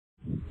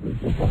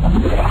Come,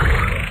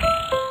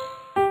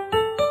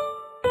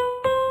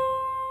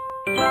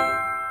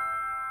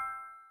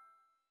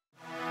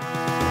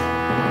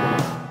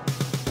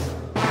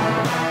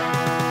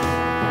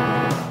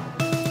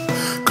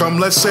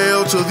 let's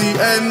sail to the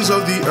ends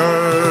of the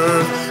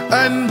earth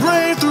and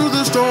brave through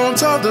the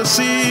storms of the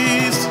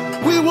seas.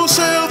 We will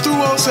sail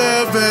through all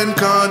 7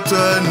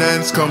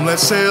 continents. Come,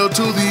 let's sail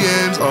to the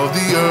ends of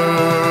the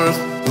earth.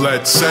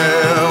 Let's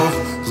sail,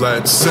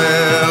 let's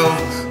sail,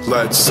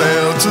 let's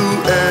sail to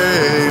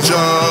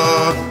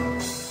Asia.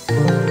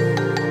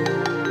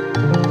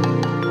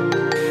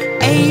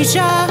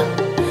 Asia,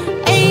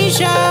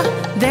 Asia,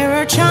 there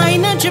are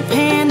China,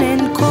 Japan,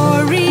 and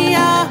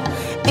Korea.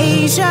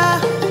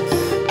 Asia,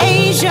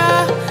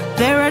 Asia,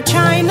 there are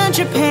China,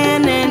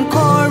 Japan, and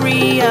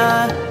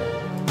Korea.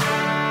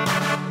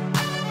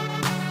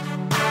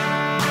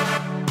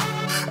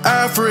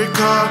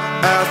 Africa,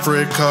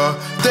 Africa,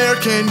 there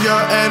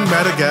Kenya and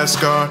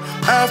Madagascar.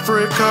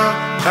 Africa,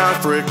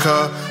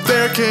 Africa,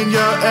 there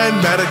Kenya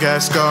and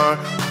Madagascar.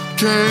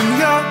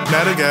 Kenya,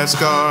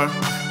 Madagascar,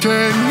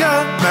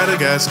 Kenya,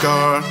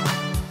 Madagascar.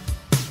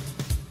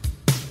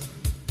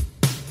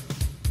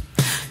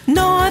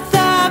 North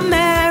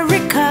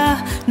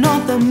America,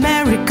 North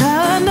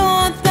America,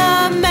 North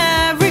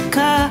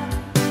America.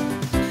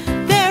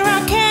 There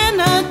are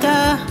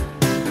Canada,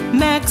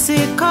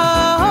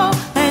 Mexico,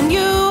 and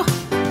USA.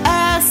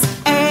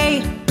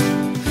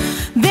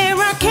 There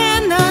are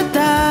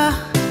Canada,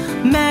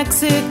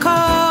 Mexico,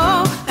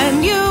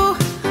 and USA.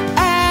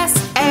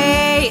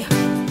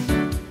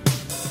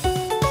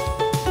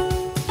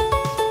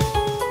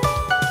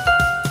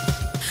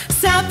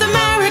 South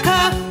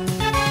America,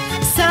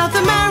 South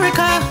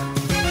America.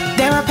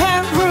 There are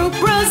Peru,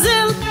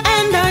 Brazil,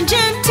 and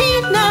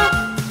Argentina.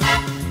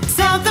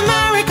 South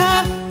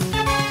America,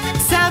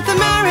 South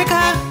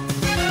America.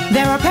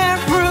 There are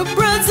Peru,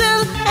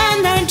 Brazil,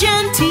 and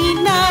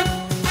Argentina.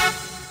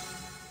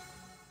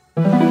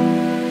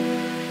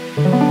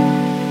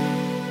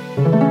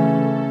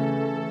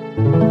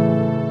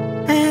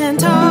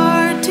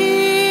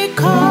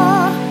 Antarctica,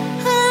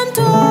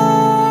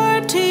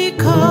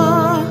 Antarctica.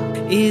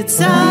 It's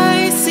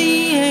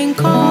icy and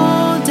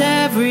cold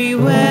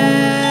everywhere.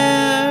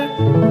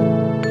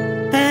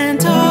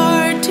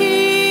 Antarctica,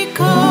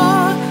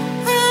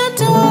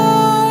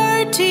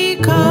 Antarctica.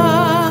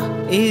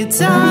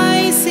 It's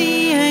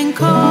icy and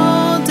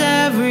cold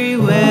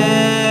everywhere.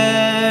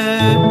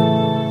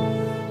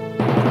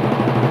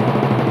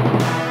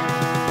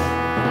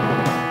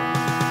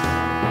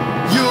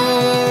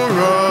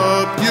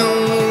 Europe,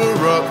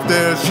 Europe,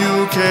 there's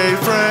UK,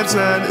 France,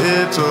 and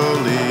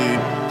Italy.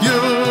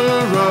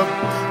 Europe,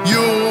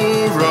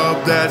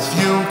 Europe, that's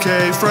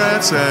UK,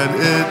 France, and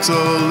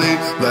Italy.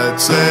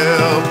 Let's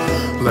sail,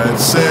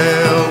 let's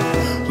sail,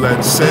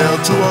 let's sail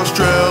to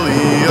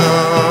Australia.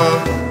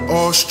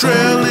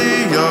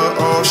 Australia,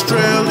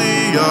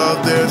 Australia,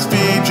 there's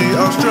Fiji,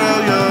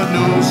 Australia,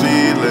 New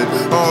Zealand.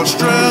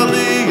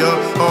 Australia,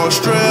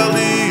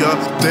 Australia,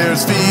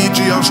 there's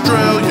Fiji,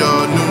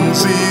 Australia, New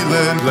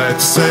Zealand.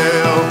 Let's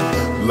sail,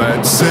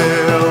 let's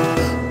sail.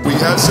 We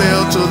have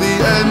sailed to the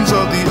ends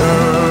of the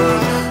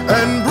earth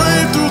and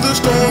braved through the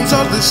storms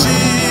of the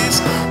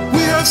seas.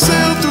 We have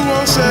sailed through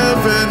all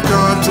 7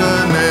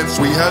 continents.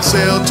 We have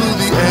sailed to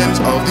the ends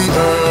of the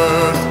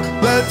earth.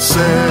 Let's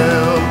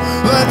sail,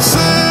 let's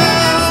sail.